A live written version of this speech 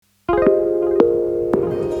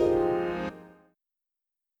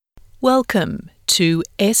Welcome to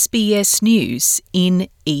SBS News in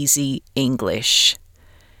Easy English.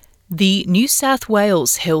 The New South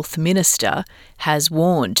Wales Health Minister has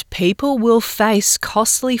warned people will face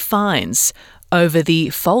costly fines over the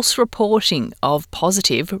false reporting of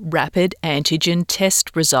positive rapid antigen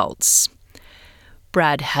test results.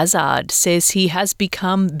 Brad Hazzard says he has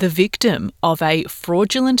become the victim of a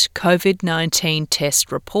fraudulent COVID-19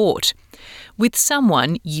 test report, with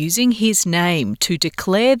someone using his name to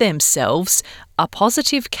declare themselves a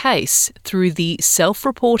positive case through the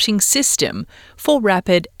self-reporting system for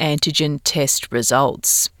rapid antigen test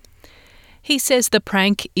results. He says the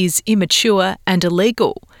prank is immature and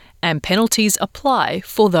illegal, and penalties apply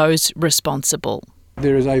for those responsible.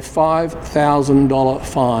 There is a $5,000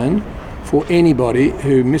 fine for anybody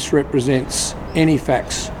who misrepresents any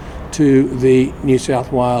facts to the New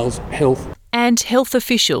South Wales Health. And health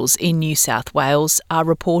officials in New South Wales are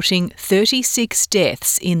reporting 36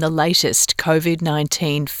 deaths in the latest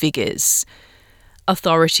COVID-19 figures.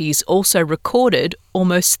 Authorities also recorded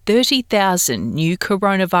almost 30,000 new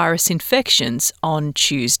coronavirus infections on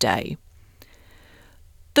Tuesday.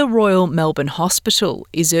 The Royal Melbourne Hospital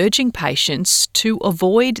is urging patients to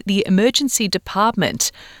avoid the emergency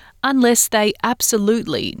department unless they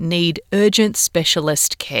absolutely need urgent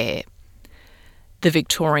specialist care. The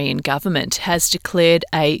Victorian Government has declared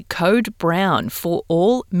a Code Brown for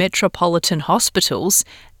all metropolitan hospitals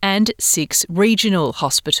and 6 regional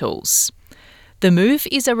hospitals. The move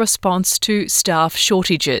is a response to staff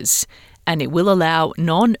shortages, and it will allow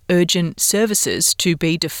non-urgent services to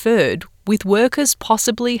be deferred, with workers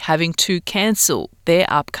possibly having to cancel their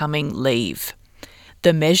upcoming leave.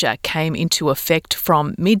 The measure came into effect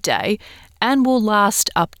from midday and will last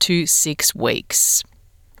up to 6 weeks.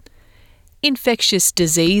 Infectious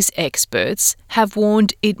disease experts have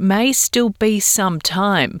warned it may still be some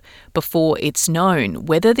time before it's known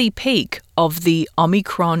whether the peak of the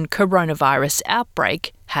Omicron coronavirus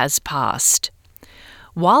outbreak has passed.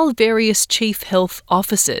 While various chief health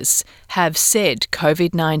officers have said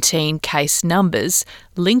COVID-19 case numbers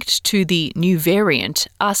linked to the new variant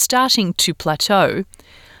are starting to plateau,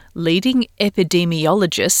 leading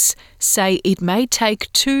epidemiologists say it may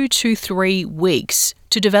take 2 to 3 weeks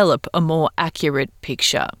to develop a more accurate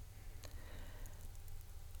picture.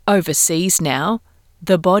 Overseas now,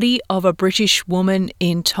 the body of a British woman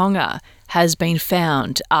in Tonga has been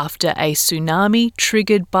found after a tsunami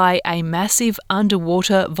triggered by a massive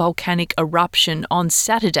underwater volcanic eruption on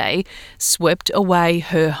Saturday swept away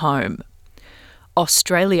her home.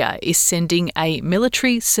 Australia is sending a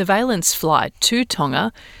military surveillance flight to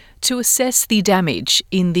Tonga to assess the damage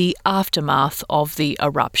in the aftermath of the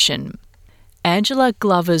eruption. Angela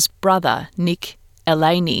Glover's brother, Nick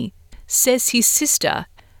Eleni, says his sister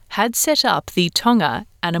had set up the Tonga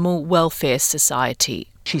Animal Welfare Society.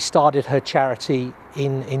 She started her charity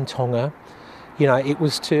in Tonga. It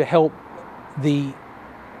was to help the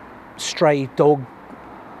stray dogs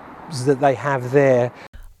that they have there.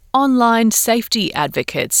 Online safety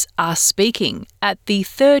advocates are speaking at the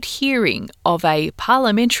third hearing of a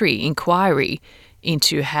parliamentary inquiry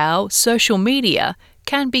into how social media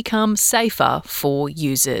can become safer for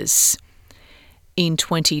users. In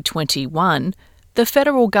 2021, the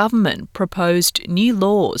federal government proposed new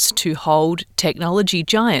laws to hold technology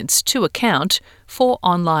giants to account for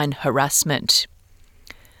online harassment.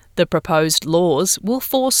 The proposed laws will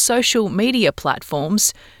force social media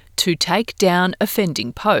platforms to take down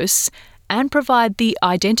offending posts and provide the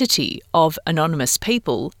identity of anonymous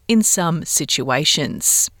people in some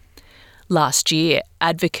situations. Last year,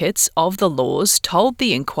 advocates of the laws told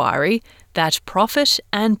the inquiry that profit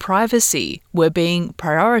and privacy were being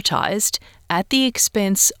prioritised at the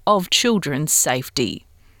expense of children's safety.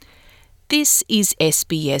 This is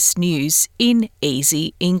SBS News in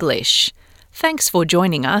Easy English. Thanks for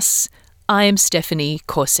joining us. I am Stephanie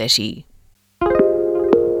Corsetti.